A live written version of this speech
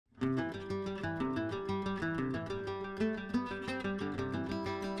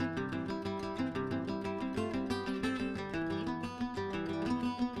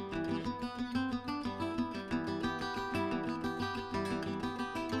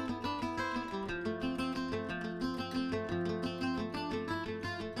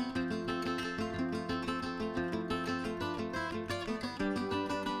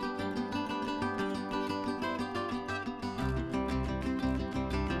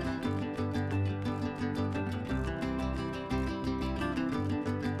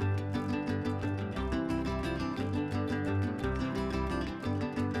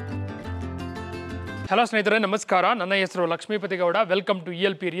Hello ಸ್ನೇಹಿತರೆ ನಮಸ್ಕಾರ. ನನ್ನ ಹೆಸರು Lakshmipathi Gowda. Welcome to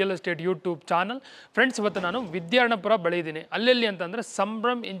ELP real estate YouTube channel. Friends, ಇವತ್ತು ನಾನು ವಿದ್ಯಾರಣ್ಯಪುರ ಬಳಿ ಇದ್ದೀನಿ. ಅಲ್ಲೆಲ್ಲಿ ಅಂತಂದರೆ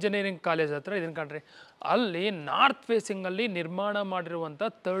ಸಂಭ್ರಮ್ ಇಂಜಿನಿಯರಿಂಗ್ ಕಾಲೇಜ್ ಹತ್ರ ಇದನ್ನು ಕಂಡ್ರಿ. ಅಲ್ಲಿ ನಾರ್ತ್ ಫೇಸಿಂಗಲ್ಲಿ ನಿರ್ಮಾಣ ಮಾಡಿರುವಂಥ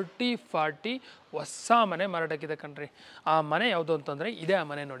 30-40 ಹೊಸ ಮನೆ ಮಾರಾಟಕ್ಕಿದೆ ಕಣ್ರಿ. ಆ ಮನೆ ಯಾವುದು ಅಂತಂದರೆ ಇದೇ ಆ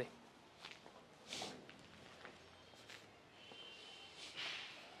ಮನೆ ನೋಡಿ.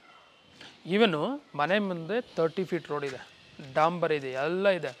 ಈವನು ಮನೆ ಮುಂದೆ 30 ಫೀಟ್ ರೋಡ್ ಇದೆ, ಡಾಂಬರ್ ಇದೆ, ಎಲ್ಲ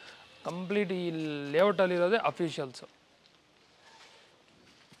ಇದೆ. ಕಂಪ್ಲೀಟ್ ಈ ಲೇಔಟಲ್ಲಿ ಇರೋದೇ ಅಫಿಷಿಯಲ್ಸು.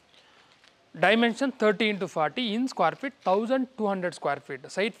 ಡೈಮೆನ್ಷನ್ 30x40 ಇನ್ square feet, 1200 square feet.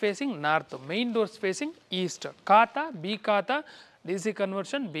 Site facing north, main doors facing East. ಖಾತಾ, ಬಿ ಖಾತಾ, DC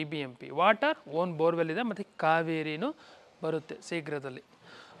conversion, BBMP. Water own borewell ಇದೆ, ಮತ್ತು ಕಾವೇರಿನೂ ಬರುತ್ತೆ ಶೀಘ್ರದಲ್ಲಿ.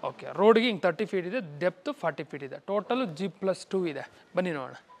 ಓಕೆ, ರೋಡ್ಗೆ ಹಿಂಗೆ 30 ಫೀಟ್ ಇದೆ, ಡೆಪ್ತು 40 ಫೀಟ್ ಇದೆ. ಟೋಟಲು G+2 ಇದೆ. ಬನ್ನಿ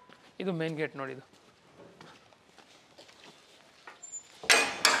ನೋಡೋಣ. ಇದು main gate ನೋಡಿದು.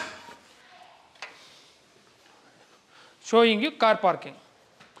 Showing you car parking.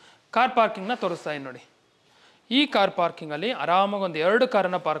 Car ಪಾರ್ಕಿಂಗ್ನ ತೋರಿಸ್ತಾ ಇದ್ದೀನಿ ನೋಡಿ. ಈ ಕಾರ್ ಪಾರ್ಕಿಂಗಲ್ಲಿ ಆರಾಮಾಗಿ ಒಂದು 2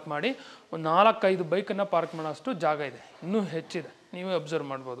 ಕಾರನ್ನು ಪಾರ್ಕ್ ಮಾಡಿ ಒಂದು 4-5 ಬೈಕನ್ನು ಪಾರ್ಕ್ ಮಾಡೋಷ್ಟು ಜಾಗ ಇದೆ. ಇನ್ನೂ ಹೆಚ್ಚಿದೆ, ನೀವೇ ಅಬ್ಸರ್ವ್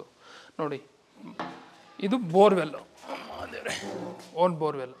ಮಾಡ್ಬೋದು ನೋಡಿ. ಇದು ಬೋರ್ವೆಲ್ಲು, ಓನ್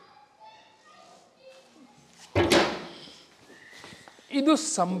ಬೋರ್ವೆಲ್. ಇದು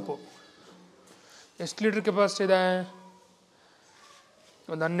ಸಂಪು. ಎಷ್ಟು ಲೀಟ್ರ್ ಕೆಪಾಸಿಟಿ ಇದೆ?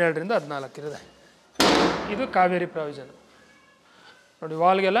 ಒಂದು 12ರಿಂದ 14 ಇದೆ. ಇದು ಕಾವೇರಿ ಪ್ರಾವಿಷನ್ ನೋಡಿ.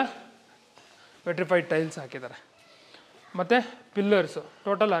 ವಾಲ್ಗೆಲ್ಲ ವೆಟ್ರಿಫೈಡ್ ಟೈಲ್ಸ್ ಹಾಕಿದ್ದಾರೆ, ಮತ್ತು ಪಿಲ್ಲರ್ಸು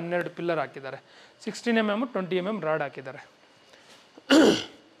ಟೋಟಲ್ 12 ಪಿಲ್ಲರ್ ಹಾಕಿದ್ದಾರೆ. 16 mm 20 mm ರಾಡ್ ಹಾಕಿದ್ದಾರೆ.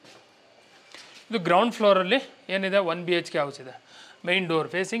 ಇದು ಗ್ರೌಂಡ್ ಫ್ಲೋರಲ್ಲಿ ಏನಿದೆ, 1 BHK ಹೌಸ್ ಇದೆ. Main door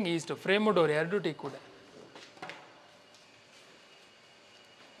facing East, frame door 2 teak ಇದೆ.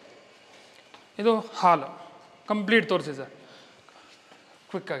 ಇದು ಹಾಲು ಕಂಪ್ಲೀಟ್ ತೋರಿಸಿ ಸರ್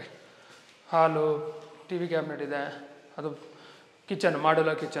ಕ್ವಿಕ್ಕಾಗಿ. ಹಾಲು, TV ಕ್ಯಾಬಿನೆಟ್ ಇದೆ, ಅದು ಕಿಚನ್,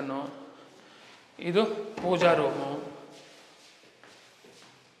 ಮಾಡ್ಯುಲರ್ ಕಿಚನ್ನು. ಇದು ಪೂಜಾ ರೂಮು,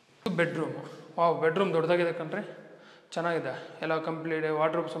 ಬೆಡ್ರೂಮು. ವಾವ್, ಬೆಡ್ರೂಮ್ ದೊಡ್ಡದಾಗಿದೆ ಕಣ್ರಿ, ಚೆನ್ನಾಗಿದೆ. ಎಲ್ಲ ಕಂಪ್ಲೀಟ್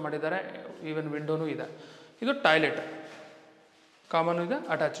ವಾರ್ಡ್ರೋಬ್ಸ್ ಮಾಡಿದ್ದಾರೆ, ಈವನ್ ವಿಂಡೋನೂ ಇದೆ. ಇದು ಟಾಯ್ಲೆಟ್, ಕಾಮನು ಇದೆ,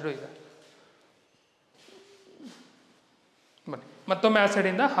 ಅಟ್ಯಾಚ್ಡು ಇದೆ. ಬನ್ನಿ ಮತ್ತೊಮ್ಮೆ ಆ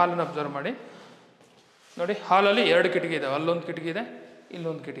ಸೈಡಿಂದ ಹಾಲನ್ನು ಅಬ್ಸರ್ವ್ ಮಾಡಿ ನೋಡಿ. ಹಾಲಲ್ಲಿ 2 ಕಿಟಕಿ ಇದೆ, ಅಲ್ಲೊಂದು ಕಿಟಕಿ ಇದೆ,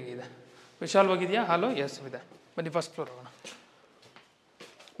 ಇಲ್ಲೊಂದು ಕಿಟಕಿ ಇದೆ. ವಿಶಾಲವಾಗಿದೆಯಾ ಹಾಲು? ಎಸ್ ಇದೆ. ಬನ್ನಿ ಫಸ್ಟ್ ಫ್ಲೋರ್ ಹೋಗೋಣ.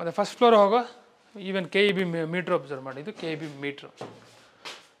 ಮತ್ತು ಫಸ್ಟ್ ಫ್ಲೋರ್ ಹೋಗೋ ಈವನ್ KEB ಮೀಟ್ರ್ ಅಬ್ಸರ್ವ್ ಮಾಡಿ. ಇದು KEB ಮೀಟ್ರು.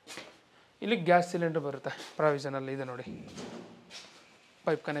 ಇಲ್ಲಿ ಗ್ಯಾಸ್ ಸಿಲಿಂಡರ್ ಬರುತ್ತೆ, ಪ್ರಾವಿಷನಲ್ಲಿ ಇದೆ ನೋಡಿ.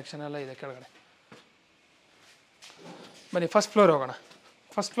 ಪೈಪ್ ಕನೆಕ್ಷನ್ ಎಲ್ಲ ಇದೆ ಕೆಳಗಡೆ. ಬನ್ನಿ ಫಸ್ಟ್ ಫ್ಲೋರ್ ಹೋಗೋಣ.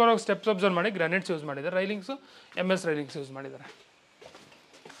 ಫಸ್ಟ್ ಫ್ಲೋರ್ ಹೋಗಿ ಸ್ಟೆಪ್ಸ್ ಅಬ್ಸರ್ವ್ ಮಾಡಿ. ಗ್ರಾನೈಟ್ಸ್ ಯೂಸ್ ಮಾಡಿದ್ದಾರೆ, ರೈಲಿಂಗ್ಸು MS ರೈಲಿಂಗ್ಸ್ ಯೂಸ್ ಮಾಡಿದ್ದಾರೆ.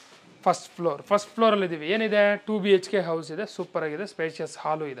 ಫಸ್ಟ್ ಫ್ಲೋರಲ್ಲಿ ಇದ್ದೀವಿ. ಏನಿದೆ, 2 BHK ಹೌಸ್ ಇದೆ, ಸೂಪರಾಗಿದೆ, ಸ್ಪೇಷಿಯಸ್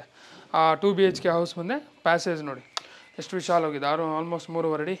ಹಾಲು ಇದೆ. ಆ 2 BHK ಹೌಸ್ ಮುಂದೆ ಪ್ಯಾಸೇಜ್ ನೋಡಿ ಎಷ್ಟು ವಿಶಾಲವಾಗಿದೆ. ಆಲ್ಮೋಸ್ಟ್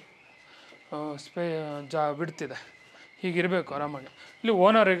 3.5 ಅಡಿ ಬಿಡ್ತಿದೆ. ಹೀಗಿರಬೇಕು ಆರಾಮಾಗಿ. ಇಲ್ಲಿ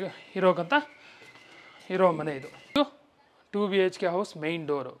ಓನರ್ ಇರೋ ಮನೆ ಇದು. 2 BHK house, main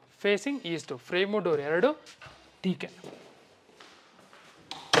door facing is to, frame door 2 TK.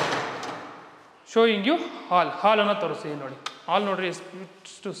 Showing you ಹಾಲನ್ನು ತೋರಿಸ್ತೀವಿ ನೋಡಿ. ಹಾಲ್ ನೋಡ್ರಿ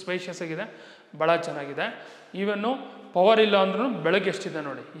ಎಷ್ಟು ಸ್ಪೇಷಿಯಸ್ ಆಗಿದೆ, ಭಾಳ ಚೆನ್ನಾಗಿದೆ. ಈವನ್ನು ಪವರ್ ಇಲ್ಲ ಅಂದ್ರೂ ಬೆಳಗ್ಗೆ ಎಷ್ಟಿದೆ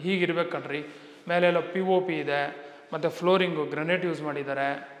ನೋಡಿ, ಹೀಗಿರ್ಬೇಕು ಕಣ್ರಿ. ಮೇಲೆಲ್ಲ POP ಇದೆ, ಮತ್ತು ಫ್ಲೋರಿಂಗು ಗ್ರನೇಟ್ ಯೂಸ್ ಮಾಡಿದ್ದಾರೆ.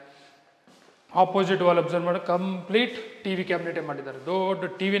 ಆಪೋಸಿಟ್ ವಾಲ್ ಅಬ್ಸರ್ವ್ ಮಾಡಿ ಕಂಪ್ಲೀಟ್ TV ಕ್ಯಾಬಿನೆಟೇ ಮಾಡಿದ್ದಾರೆ.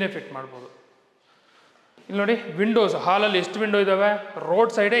 ದೊಡ್ಡ TVನೇ ಫಿಟ್ ಮಾಡ್ಬೋದು. ಇಲ್ಲಿ ನೋಡಿ ವಿಂಡೋಸ್, ಹಾಲಲ್ಲಿ ಎಷ್ಟು ವಿಂಡೋ ಇದ್ದಾವೆ?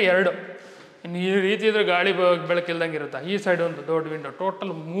 ರೋಡ್ ಸೈಡೇ 2. ಇನ್ನು ಈ ರೀತಿ ಇದ್ರೆ ಗಾಳಿ ಬೆಳಕಿಲ್ದಂಗೆ ಇರುತ್ತೆ. ಈ ಸೈಡ್ ಒಂದು ದೊಡ್ಡ ವಿಂಡೋ,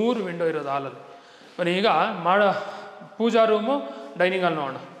 ಟೋಟಲ್ 3 ವಿಂಡೋ ಇರೋದು ಹಾಲಲ್ಲಿ. ಬನ್ನಿ ಈಗ ಪೂಜಾ ರೂಮು, ಡೈನಿಂಗ್ ಹಾಲ್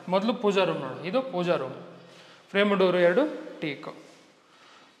ನೋಡೋಣ. ಮೊದಲು ಪೂಜಾ ರೂಮ್ ನೋಡೋಣ. ಇದು ಪೂಜಾ room, frame door 2 teak.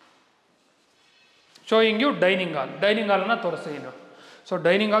 Showing you dining ಹಾಲನ್ನು ತೋರಿಸ್ತೀನಿ. ಸೊ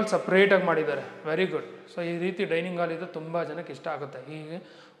ಡೈನಿಂಗ್ ಹಾಲ್ ಸಪ್ರೇಟಾಗಿ ಮಾಡಿದ್ದಾರೆ, ವೆರಿ ಗುಡ್. ಸೊ ಈ ರೀತಿ ಡೈನಿಂಗ್ ಹಾಲ್ ಇದು ತುಂಬ ಜನಕ್ಕೆ ಇಷ್ಟ ಆಗುತ್ತೆ. ಹೀಗೆ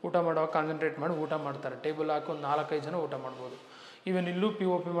ಊಟ ಮಾಡುವಾಗ ಕಾನ್ಸಂಟ್ರೇಟ್ ಮಾಡಿ ಊಟ ಮಾಡ್ತಾರೆ. ಟೇಬಲ್ ಹಾಕಿ ಒಂದು 4-5 ಜನ ಊಟ ಮಾಡ್ಬೋದು. ಈವನ್ ಇಲ್ಲೂ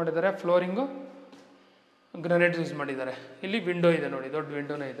POP ಮಾಡಿದ್ದಾರೆ, ಫ್ಲೋರಿಂಗು ಗ್ರನೇಟ್ ಯೂಸ್ ಮಾಡಿದ್ದಾರೆ. ಇಲ್ಲಿ ವಿಂಡೋ ಇದೆ ನೋಡಿ, ದೊಡ್ಡ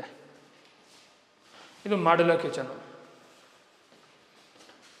ವಿಂಡೋನೇ ಇದೆ. ಇದು ಮಾಡ್ಯುಲರ್ ಕಿಚನು,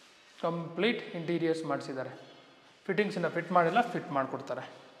 ಕಂಪ್ಲೀಟ್ ಇಂಟೀರಿಯರ್ಸ್ ಮಾಡಿಸಿದ್ದಾರೆ. ಫಿಟ್ಟಿಂಗ್ಸನ್ನು ಫಿಟ್ ಮಾಡಿಲ್ಲ, ಫಿಟ್ ಮಾಡಿಕೊಡ್ತಾರೆ.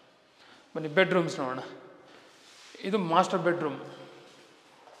 ಬನ್ನಿ ಬೆಡ್ರೂಮ್ಸ್ ನೋಡೋಣ. ಇದು master bedroom.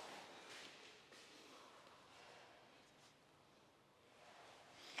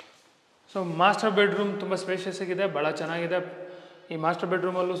 So master bedroom ತುಂಬ ಸ್ಪೇಷಿಯಸ್ ಆಗಿದೆ, ಭಾಳ ಚೆನ್ನಾಗಿದೆ. ಈ ಮಾಸ್ಟರ್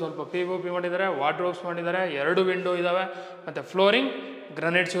ಬೆಡ್ರೂಮಲ್ಲೂ ಸ್ವಲ್ಪ POP ಮಾಡಿದ್ದಾರೆ, ವಾರ್ಡ್ರೋಬ್ಸ್ ಮಾಡಿದ್ದಾರೆ, 2 ವಿಂಡೋ ಇದ್ದಾವೆ, ಮತ್ತು ಫ್ಲೋರಿಂಗ್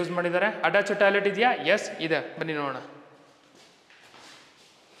ಗ್ರನೇಟ್ಸ್ ಯೂಸ್ ಮಾಡಿದ್ದಾರೆ. ಅಟ್ಯಾಚ್ ಟಾಯ್ಲೆಟ್ ಇದೆಯಾ? ಎಸ್ ಇದೆ. ಬನ್ನಿ ನೋಡೋಣ.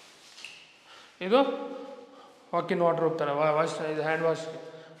 ಇದು ವಾಕಿನ್ ವಾಟರ್ ಹೋಗ್ತಾರೆ, ವಾಶ್, ಇದು ಹ್ಯಾಂಡ್ ವಾಶ್,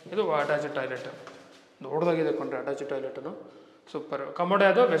 ಇದು ಅಟ್ಯಾಚ್ ಟಾಯ್ಲೆಟ್. ದೊಡ್ಡದಾಗಿದೆ ಕೊಂಡ್ರೆ ಅಟ್ಯಾಚ್ ಟಾಯ್ಲೆಟು ಸೂಪರ್. ಕಮೋಡ್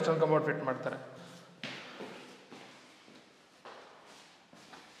ಅದು ವೆಸ್ಟರ್ನ್ ಕಮೋಡ್ ಫಿಟ್ ಮಾಡ್ತಾರೆ.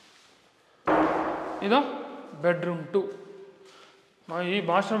 ಇದು ಬೆಡ್ರೂಮ್ 2. ಈ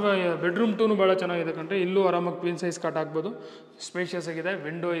ಮಾಸ್ಟರ್ ಬೆಡ್ರೂಮ್ 2 ಭಾಳ ಚೆನ್ನಾಗಿದೆ ಕಣ್ರಿ. ಇಲ್ಲೂ ಆರಾಮಾಗಿ ಕ್ವೀನ್ ಸೈಜ್ ಕಾಟ್ ಆಗ್ಬೋದು. ಸ್ಪೇಷಿಯಸ್ ಆಗಿದೆ,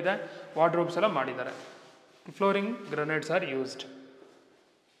 ವಿಂಡೋ ಇದೆ, ವಾರ್ಡ್ರೋಬ್ಸ್ ಎಲ್ಲ ಮಾಡಿದ್ದಾರೆ. Flooring granites are used.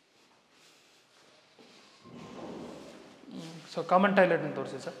 So common toilet ಅಂತ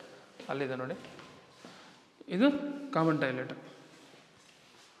ತೋರಿಸಿ ಸರ್, ಅಲ್ಲಿದೆ ನೋಡಿ. ಇದು ಕಾಮನ್ ಟಾಯ್ಲೆಟ್.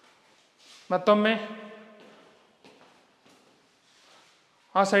 ಮತ್ತೊಮ್ಮೆ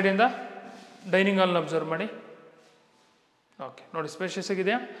ಆ ಸೈಡಿಂದ ಡೈನಿಂಗ್ ಹಾಲ್ನ ಅಬ್ಸರ್ವ್ ಮಾಡಿ. ಓಕೆ ನೋಡಿ, ಸ್ಪೇಷಿಯಸ್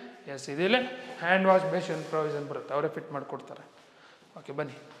ಆಗಿದೆಯಾ? ಎಸ್, ಇದೆಲ್ಲ ಹ್ಯಾಂಡ್ ವಾಶ್ ಬೇಷನ್ ಪ್ರಾವಿಷನ್ ಬರುತ್ತೆ, ಅವರೇ ಫಿಟ್ ಮಾಡಿಕೊಡ್ತಾರೆ. ಓಕೆ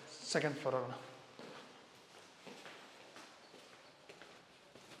ಬನ್ನಿ ಸೆಕೆಂಡ್ ಫ್ಲೋರ್ ಹೋಗೋಣ.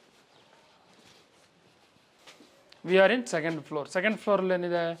 We are in second floor. Second ಫ್ಲೋರಲ್ಲಿ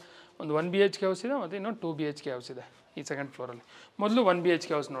ಏನಿದೆ, ಒಂದು 1 BHK ಹೌಸ್ ಇದೆ ಮತ್ತು ಇನ್ನೊಂದು 2 BHK ಹೌಸ್ ಇದೆ ಈ ಸೆಕೆಂಡ್ ಫ್ಲೋರಲ್ಲಿ. ಮೊದಲು 1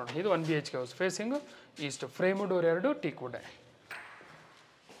 BHK ಹೌಸ್ ನೋಡಿ. ಇದು 1 BHK house, facing East, frame door 2, teak wood.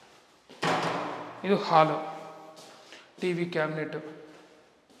 ಇದು ಹಾಲು, TV ಕ್ಯಾಬಿನೆಟು.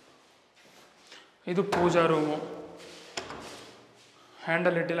 ಇದು ಪೂಜಾ ರೂಮು,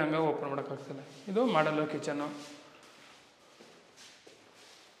 ಹ್ಯಾಂಡಲ್ ಇಟ್ಟಿಲ್ಲ ಹಂಗಾಗಿ ಓಪನ್ ಮಾಡೋಕ್ಕಾಗ್ತಿಲ್ಲ. ಇದು ಮಾಡಲ್ ಕಿಚನ್ನು.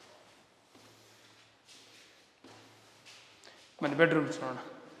 ಬನ್ನಿ ಬೆಡ್ರೂಮ್ಸ್ ನೋಡೋಣ.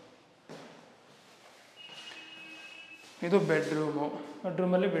 ಇದು ಬೆಡ್ರೂಮು.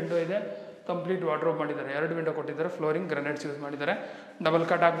 ಬೆಡ್ರೂಮಲ್ಲಿ ವಿಂಡೋ ಇದೆ, ಕಂಪ್ಲೀಟ್ ವಾರ್ಡ್ರೋಬ್ ಮಾಡಿದ್ದಾರೆ, 2 ವಿಂಡೋ ಕೊಟ್ಟಿದ್ದಾರೆ, ಫ್ಲೋರಿಂಗ್ ಗ್ರನೈಟ್ಸ್ ಯೂಸ್ ಮಾಡಿದ್ದಾರೆ. ಡಬಲ್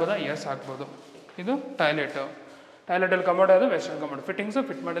ಕಟ್ ಆಗ್ಬೋದಾ? ಎಸ್ ಆಗ್ಬೋದು. ಇದು ಟಾಯ್ಲೆಟು. ಟಾಯ್ಲೆಟಲ್ಲಿ ಕಮೋಡ್ ಅದು ವೆಸ್ಟರ್ನ್ ಕಮೋಡ್. ಫಿಟ್ಟಿಂಗ್ಸು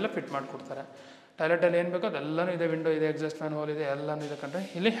ಫಿಟ್ ಮಾಡಿಲ್ಲ, ಫಿಟ್ ಮಾಡಿಕೊಡ್ತಾರೆ. ಟಾಯ್ಲೆಟಲ್ಲಿ ಏನು ಬೇಕೋ ಅದೆಲ್ಲನೂ ಇದೆ, ವಿಂಡೋ ಇದೆ, ಎಕ್ಸಾಸ್ಟ್ ಫ್ಯಾನ್ ಹೋಲ್ ಇದೆ, ಎಲ್ಲನೂ ಇದೆ ಕಂಡ್ರೆ.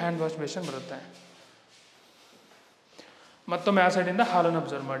 ಇಲ್ಲಿ ಹ್ಯಾಂಡ್ ವಾಶ್ ಬೇಷನ್ ಬರುತ್ತೆ. ಮತ್ತೊಮ್ಮೆ ಆ ಸೈಡಿಂದ ಹಾಲನ್ನು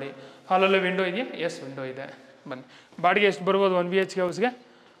ಅಬ್ಸರ್ವ್ ಮಾಡಿ. ಹಾಲಲ್ಲಿ ವಿಂಡೋ ಇದೆಯಾ? ಎಸ್, ವಿಂಡೋ ಇದೆ. ಬನ್ನಿ, ಬಾಡಿಗೆ ಎಷ್ಟು ಬರ್ಬೋದು? 1 BHK ಹೌಸ್ಗೆ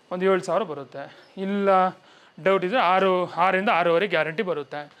ಒಂದು 7,000 ಬರುತ್ತೆ. ಇಲ್ಲ ಡೌಟ್ ಇದ್ದರೆ 6ರಿಂದ 6.5 ಗ್ಯಾರಂಟಿ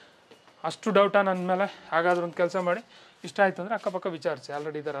ಬರುತ್ತೆ. ಅಷ್ಟು ಡೌಟಾ ನನ್ನ ಮೇಲೆ? ಹಾಗಾದ್ರೆ ಒಂದು ಕೆಲಸ ಮಾಡಿ, ಇಷ್ಟ ಆಯಿತು ಅಂದರೆ ಅಕ್ಕಪಕ್ಕ ವಿಚಾರಿಸಿ,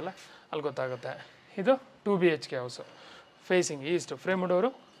 ಆಲ್ರೆಡಿ ಇದ್ದಾರಲ್ಲ ಅಲ್ಲಿ ಗೊತ್ತಾಗುತ್ತೆ. ಇದು 2 BHK house, facing East, frame door,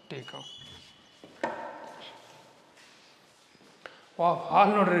 teak.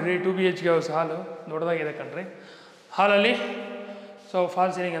 ಹಾಲ್ ನೋಡ್ರಿ ರೀ, 2 BHK ಹೌಸ್ ಹಾಲು ದೊಡ್ಡದಾಗಿದೆ ಕಣ್ರಿ. ಹಾಲಲ್ಲಿ ಸೊ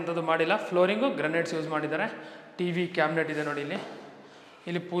ಫಾಲ್ ಸೀಲಿಂಗ್ ಎಂಥದ್ದು ಮಾಡಿಲ್ಲ, ಫ್ಲೋರಿಂಗು ಗ್ರನೈಟ್ಸ್ ಯೂಸ್ ಮಾಡಿದ್ದಾರೆ. TV ಕ್ಯಾಬಿನೆಟ್ ಇದೆ ನೋಡಿ ಇಲ್ಲಿ.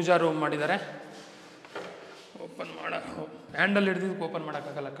 ಇಲ್ಲಿ ಪೂಜಾ ರೂಮ್ ಮಾಡಿದ್ದಾರೆ. ಓಪನ್ ಹ್ಯಾಂಡಲ್ ಹಿಡಿದಿದ್ದಕ್ಕೆ ಓಪನ್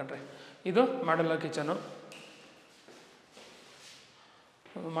ಮಾಡೋಕ್ಕಾಗಲ್ಲ ಕಣ್ರಿ. ಇದು ಮಾಡಲ್ ಕಿಚನು.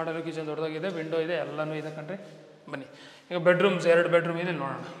 ಮಾಡಲ್ ಕಿಚನ್ ದೊಡ್ಡದಾಗಿದೆ, ವಿಂಡೋ ಇದೆ, ಎಲ್ಲನೂ ಇದೆ ಕಣ್ರಿ. ಬನ್ನಿ ಈಗ ಬೆಡ್ರೂಮ್ಸ್, 2 ಬೆಡ್ರೂಮ್ ಇದೆ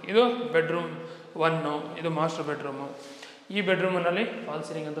ನೋಡೋಣ. ಇದು ಬೆಡ್ರೂಮ್ 1, ಇದು ಮಾಸ್ಟರ್ ಬೆಡ್ರೂಮು. ಈ ಬೆಡ್ರೂಮ್ನಲ್ಲಿ ಫಾಲ್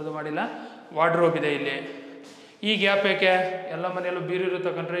ಸೀಲಿಂಗ್ ಅಂಥದ್ದು ಮಾಡಿಲ್ಲ, ವಾರ್ಡ್ರೋಬ್ ಇದೆ ಇಲ್ಲಿ. ಈ ಗ್ಯಾಪ್ ಏಕೆ? ಎಲ್ಲ ಮನೆಯಲ್ಲೂ ಬೀರು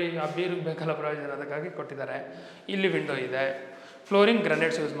ಇರುತ್ತೆ ಕಣ್ರಿ, ಆ ಬೀರಿಗೆ ಬೇಕಲ್ಲ ಪ್ರಯೋಜನ, ಅದಕ್ಕಾಗಿ ಕೊಟ್ಟಿದ್ದಾರೆ. ಇಲ್ಲಿ ವಿಂಡೋ ಇದೆ, ಫ್ಲೋರಿಂಗ್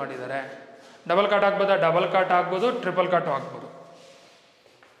ಗ್ರನೈಟ್ಸ್ ಯೂಸ್ ಮಾಡಿದ್ದಾರೆ. ಡಬಲ್ ಕಾಟ್ ಆಗ್ಬೋದಾ? ಡಬಲ್ ಕಾಟ್ ಆಗ್ಬೋದು, ಟ್ರಿಪಲ್ ಕಾಟು ಆಗ್ಬೋದು.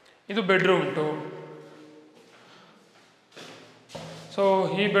 ಇದು ಬೆಡ್ರೂಮ್ 2. ಸೊ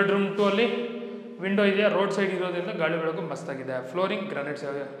ಈ ಬೆಡ್ರೂಮ್ 2 ಅಲ್ಲಿ ವಿಂಡೋ ಇದೆಯಾ? ರೋಡ್ ಸೈಡ್ ಇರೋದ್ರಿಂದ ಗಾಳಿ ಬೆಳಕು ಮಸ್ತಾಗಿದೆ. Flooring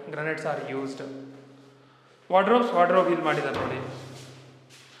granites are used. Wardrobe ಇಲ್ಲಿ ಮಾಡಿದ್ದಾರೆ ನೋಡಿ.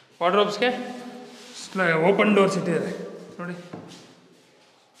 ವಾರ್ಡ್ರೋಬ್ಸ್ಗೆ ಓಪನ್ ಡೋರ್ಸ್ ಇಟ್ಟಿದ್ದಾರೆ ನೋಡಿ.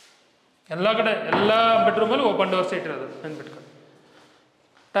 ಎಲ್ಲ ಕಡೆ ಎಲ್ಲ ಬೆಡ್ರೂಮಲ್ಲಿ ಓಪನ್ ಡೋರ್ಸ್ ಇಟ್ಟಿರೋದು ನೆನ್ಬಿಟ್ಕೊಂಡು.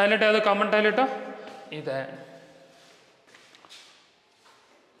 ಟಾಯ್ಲೆಟ್ ಯಾವುದು? ಕಾಮನ್ ಟಾಯ್ಲೆಟು ಇದೆ.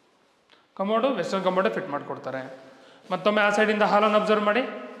 ಕಮೋಡು ವೆಸ್ಟರ್ನ್ ಕಮೋಡು ಫಿಟ್ ಮಾಡಿಕೊಡ್ತಾರೆ. ಮತ್ತೊಮ್ಮೆ ಆ ಸೈಡಿಂದ ಹಾಲನ್ನು ಅಬ್ಸರ್ವ್ ಮಾಡಿ.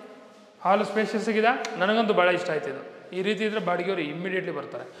 ಹಾಲು ಸ್ಪೇಷಿಯಸ್ ಆಗಿದೆ, ನನಗಂತೂ ಭಾಳ ಇಷ್ಟ ಆಯ್ತಿದ್ದು. ಈ ರೀತಿ ಇದ್ದರೆ ಬಾಡಿಗೆಯವರು ಇಮ್ಮಿಡಿಯೇಟ್ಲಿ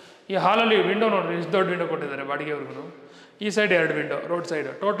ಬರ್ತಾರೆ. ಈ ಹಾಲಲ್ಲಿ ವಿಂಡೋ ನೋಡ್ರಿ, ಇಷ್ಟು ದೊಡ್ಡ ವಿಂಡೋ ಕೊಟ್ಟಿದ್ದಾರೆ ಬಾಡಿಗೆಯವ್ರಿಗೂ. ಈ side 2 window, road side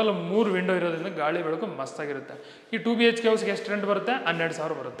total 3 window ಇರೋದ್ರಿಂದ ಗಾಳಿ ಬೆಳಕು ಮಸ್ತಾಗಿರುತ್ತೆ. ಈ 2 BHK ಹೌಸ್ಗೆ ಎಷ್ಟು ರೆಂಟ್ ಬರುತ್ತೆ?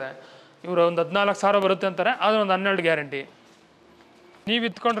 12,000 ಬರುತ್ತೆ. ಇವರು ಒಂದು 14,000 ಬರುತ್ತೆ ಅಂತಾರೆ, ಆದರೆ ಒಂದು 12 ಗ್ಯಾರಂಟಿ. ನೀವು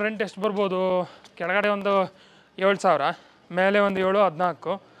ಇತ್ಕೊಂಡು ರೆಂಟ್ ಎಷ್ಟು ಬರ್ಬೋದು? ಕೆಳಗಡೆ ಒಂದು 7,000, ಮೇಲೆ ಒಂದು 7,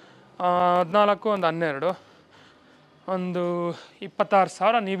 14, 14 ಒಂದು 12, ಒಂದು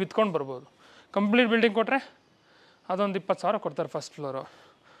 26,000 ನೀವು ಇತ್ಕೊಂಡು ಬರ್ಬೋದು. ಕಂಪ್ಲೀಟ್ ಬಿಲ್ಡಿಂಗ್ ಕೊಟ್ಟರೆ ಅದೊಂದು 20,000 ಕೊಡ್ತಾರೆ. ಫಸ್ಟ್ ಫ್ಲೋರು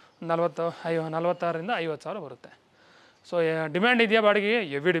 46ರಿಂದ 50,000 ಬರುತ್ತೆ. ಸೊ ಡಿಮ್ಯಾಂಡ್ ಇದೆಯಾ ಬಾಡಿಗೆಗೆ?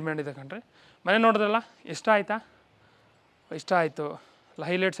 ಹೆವಿ ಡಿಮ್ಯಾಂಡ್ ಇದೆ ಕಣ್ರಿ. ಮನೆ ನೋಡಿದ್ರಲ್ಲ, ಇಷ್ಟ ಆಯಿತಾ? ಇಷ್ಟ ಆಯಿತು.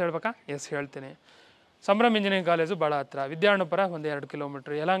 ಹೈಲೈಟ್ಸ್ ಹೇಳ್ಬೇಕಾ? ಎಸ್ ಹೇಳ್ತೀನಿ. ಸಂಭ್ರಮ್ ಇಂಜಿನಿಯರಿಂಗ್ ಕಾಲೇಜು ಭಾಳ ಹತ್ರ. ವಿದ್ಯಾರಣ್ಯಪುರ ಒಂದು 2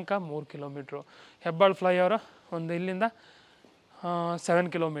 kilometre, Yelahanka 3 kilometre, Hebbal flyover ಒಂದು ಇಲ್ಲಿಂದ 7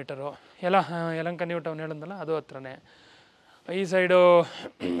 ಕಿಲೋಮೀಟರು, ಯಲಹಂಕ ನ್ಯೂ ಟೌನ್ ಹೇಳಿದ್ನಲ್ಲ ಅದು ಹತ್ರನೇ. ಈ ಸೈಡು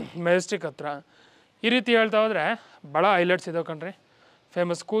ಮೆಜೆಸ್ಟಿಕ್ ಹತ್ರ. ಈ ರೀತಿ ಹೇಳ್ತಾ ಹೋದರೆ ಭಾಳ ಹೈಲೈಟ್ಸ್ ಇದಾವೆ ಕಣ್ರಿ.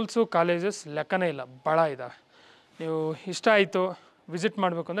 ಫೇಮಸ್ ಸ್ಕೂಲ್ಸು, ಕಾಲೇಜಸ್ ಲೆಕ್ಕನೇ ಇಲ್ಲ, ಭಾಳ ಇದ್ದಾವೆ. ನೀವು ಇಷ್ಟ ಆಯಿತು ವಿಸಿಟ್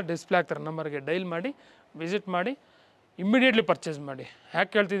ಮಾಡಬೇಕು ಅಂದರೆ ಡಿಸ್ಪ್ಲೇ ಆಗ್ತಾರೆ ನಂಬರ್ಗೆ ಡೈಲ್ ಮಾಡಿ ವಿಸಿಟ್ ಮಾಡಿ ಇಮ್ಮಿಡಿಯೇಟ್ಲಿ ಪರ್ಚೇಸ್ ಮಾಡಿ.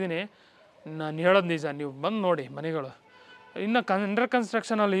 ಯಾಕೆ ಹೇಳ್ತಿದ್ದೀನಿ, ನಾನು ಹೇಳೋದು ನಿಜ. ನೀವು ಬಂದು ನೋಡಿ ಮನೆಗಳು ಇನ್ನು ಅಂಡರ್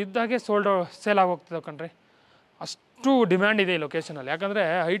ಕನ್ಸ್ಟ್ರಕ್ಷನಲ್ಲಿ ಇದ್ದಾಗೆ ಸೇಲ್ ಆಗೋಗ್ತದೆ ಕಣ್ರಿ. ಅಷ್ಟು ಡಿಮ್ಯಾಂಡ್ ಇದೆ ಈ ಲೊಕೇಶನಲ್ಲಿ. ಯಾಕಂದರೆ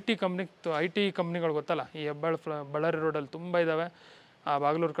ಐ ಟಿ ಕಂಪ್ನಿಗಳು ಗೊತ್ತಲ್ಲ, ಈ ಬಳ್ಳಾರಿ ರೋಡಲ್ಲಿ ತುಂಬ ಇದ್ದಾವೆ.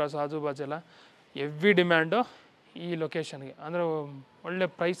 ಬಾಗ್ಲೂರು ಕ್ರಾಸ್ ಆಜು ಬಾಜೆಲ್ಲ ಎವ್ವಿ ಡಿಮ್ಯಾಂಡು ಈ ಲೊಕೇಶನ್ಗೆ. ಅಂದರೆ ಒಳ್ಳೆ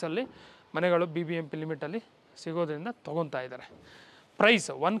ಪ್ರೈಸಲ್ಲಿ ಮನೆಗಳು BBMP ಲಿಮಿಟಲ್ಲಿ ಸಿಗೋದ್ರಿಂದ ತೊಗೊತಾ ಇದ್ದಾರೆ. ಪ್ರೈಸ್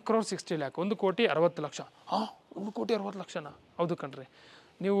 1,60,00,000, 1,60,00,000. 1,60,00,000? ಹೌದು ಕಣ್ರಿ.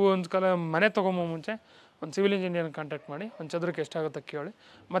 ನೀವು ಒಂದು ಮನೆ ತೊಗೊಂಬೋ ಮುಂಚೆ ಒಂದು ಸಿವಿಲ್ ಇಂಜಿನಿಯರ್ನ ಕಾಂಟ್ಯಾಕ್ಟ್ ಮಾಡಿ, ಒಂದು ಚದರಕ್ಕೆ ಎಷ್ಟಾಗುತ್ತೆ ಕೇಳಿ,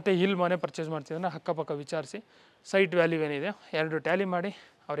 ಮತ್ತು ಇಲ್ಲಿ ಮನೆ ಪರ್ಚೇಸ್ ಮಾಡ್ತಿದ್ರೆ ಅಕ್ಕಪಕ್ಕ ವಿಚಾರಿಸಿ ಸೈಟ್ ವ್ಯಾಲ್ಯೂ ಏನಿದೆ ಎರಡು ಟ್ಯಾಲಿ ಮಾಡಿ,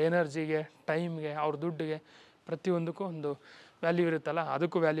 ಅವ್ರ ಎನರ್ಜಿಗೆ, ಟೈಮ್ಗೆ, ಅವ್ರ ದುಡ್ಡಿಗೆ, ಪ್ರತಿಯೊಂದಕ್ಕೂ ಒಂದು ವ್ಯಾಲ್ಯೂ ಇರುತ್ತಲ್ಲ,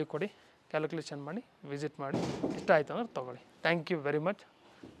 ಅದಕ್ಕೂ ವ್ಯಾಲ್ಯೂ ಕೊಡಿ, ಕ್ಯಾಲ್ಕುಲೇಷನ್ ಮಾಡಿ ವಿಸಿಟ್ ಮಾಡಿ. ಇಷ್ಟ ಆಯಿತು ಅಂದ್ರೆ ತೊಗೊಳ್ಳಿ. Thank you very much.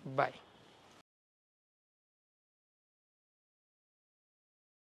 Bye.